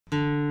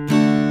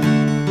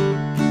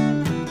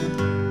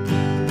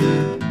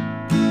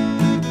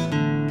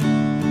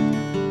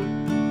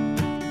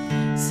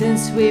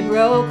we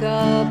broke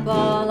up,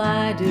 all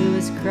I do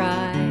is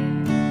cry.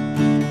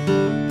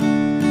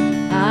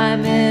 I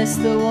miss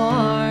the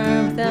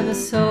warmth and the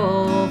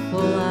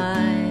soulful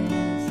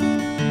eyes.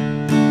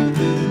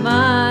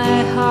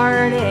 My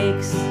heart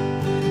aches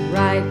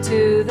right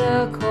to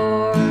the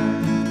core,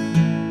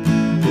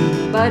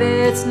 but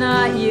it's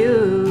not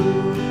you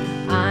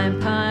I'm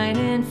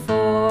pining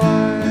for.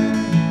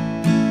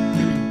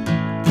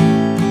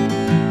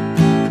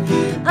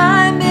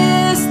 I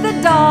miss the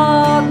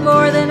dog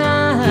more than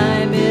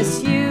I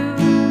miss you.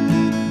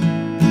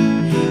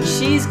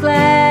 She's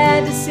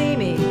glad to see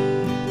me,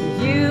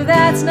 for you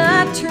that's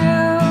not true.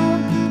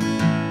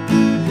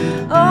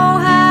 Oh,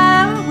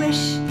 how I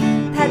wish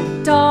that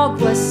dog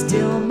was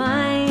still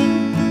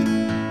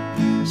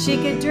mine. She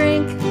could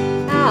drink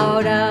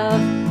out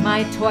of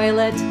my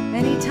toilet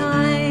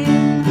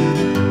anytime.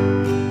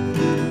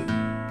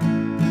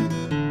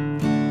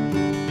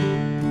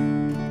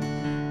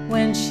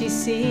 When she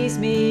sees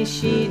me,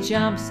 she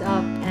jumps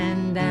up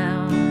and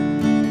down.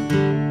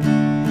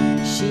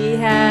 She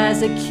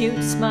has a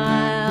cute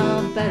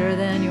smile, better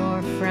than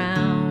your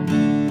frown.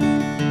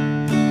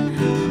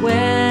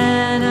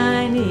 When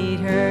I need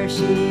her,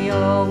 she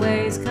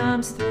always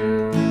comes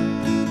through.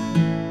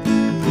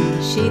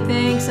 She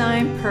thinks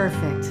I'm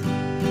perfect,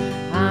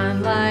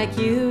 unlike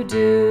you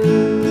do.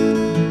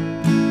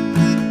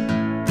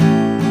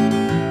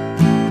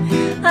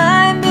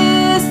 I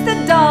miss the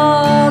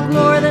dog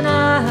more than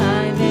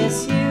I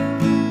miss you.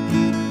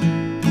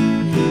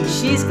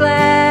 She's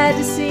glad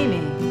to see me,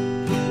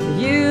 for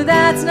you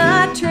that's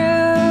not true.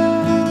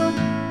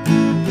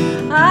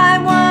 I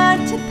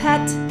want to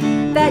pet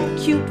that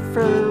cute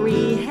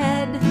furry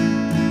head,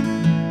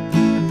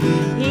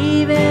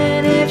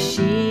 even if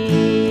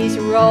she's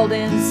rolled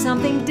in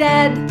something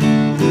dead.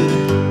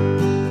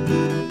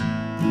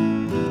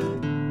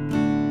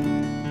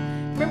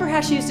 Remember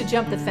how she used to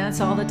jump the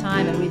fence all the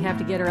time and we'd have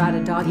to get her out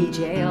of doggy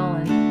jail?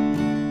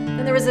 And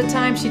then there was a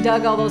time she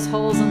dug all those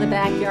holes in the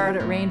backyard.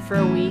 It rained for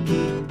a week.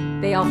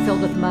 They all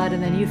filled with mud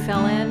and then you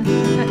fell in.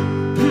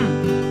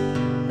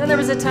 Then there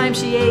was a time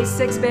she ate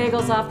 6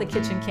 bagels off the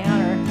kitchen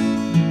counter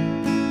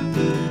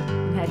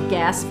and had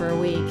gas for a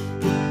week.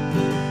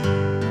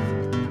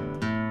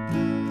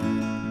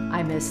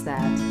 I miss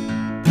that.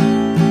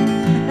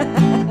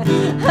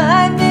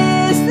 I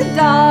miss the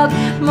dog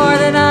more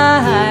than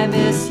I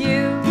miss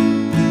you.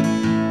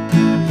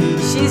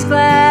 She's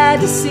glad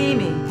to see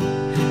me,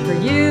 for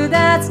you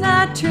that's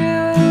not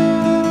true.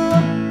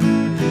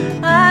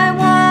 I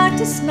want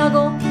to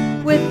snuggle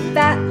with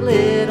that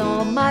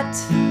little mutt.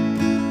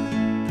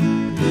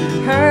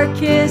 Her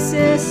kiss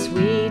is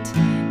sweet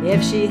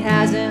if she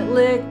hasn't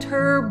licked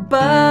her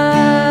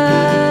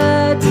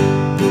butt.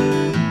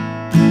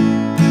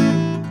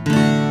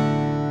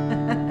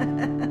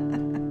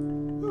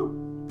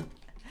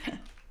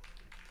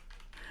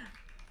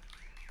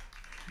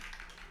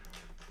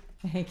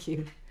 Thank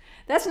you.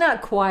 That's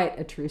not quite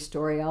a true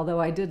story,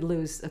 although I did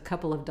lose a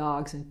couple of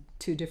dogs in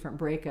 2 different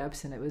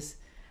breakups, and it was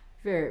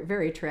very,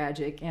 very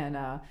tragic. And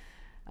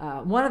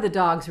one of the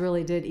dogs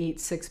really did eat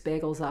 6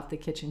 bagels off the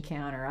kitchen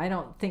counter. I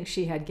don't think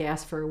she had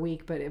gas for a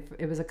week, but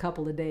it was a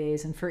couple of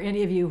days. And for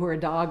any of you who are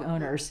dog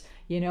owners,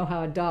 you know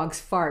how a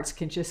dog's farts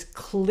can just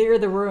clear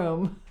the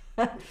room.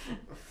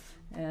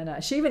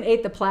 And she even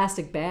ate the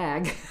plastic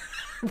bag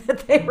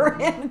that they were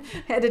in.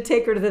 Had to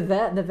take her to the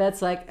vet, and the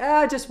vet's like,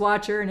 oh, just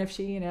watch her, and if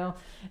she,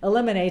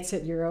 eliminates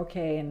it, you're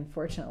okay. And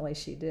fortunately,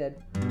 she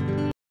did.